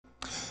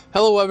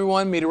Hello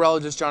everyone,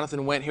 meteorologist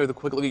Jonathan Weant here with a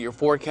quick look at your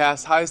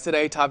forecast. Highs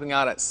today topping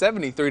out at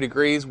 73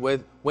 degrees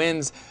with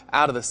winds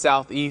out of the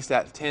southeast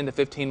at 10 to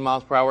 15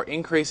 miles per hour,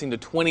 increasing to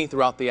 20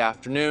 throughout the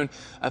afternoon.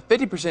 A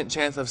 50%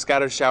 chance of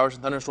scattered showers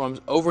and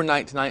thunderstorms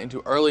overnight tonight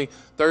into early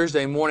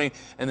Thursday morning,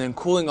 and then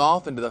cooling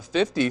off into the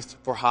 50s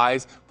for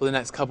highs for the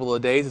next couple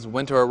of days as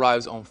winter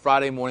arrives on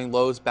Friday morning,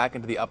 lows back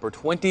into the upper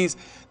 20s,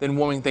 then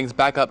warming things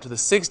back up to the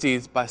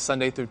 60s by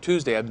Sunday through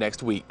Tuesday of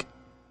next week.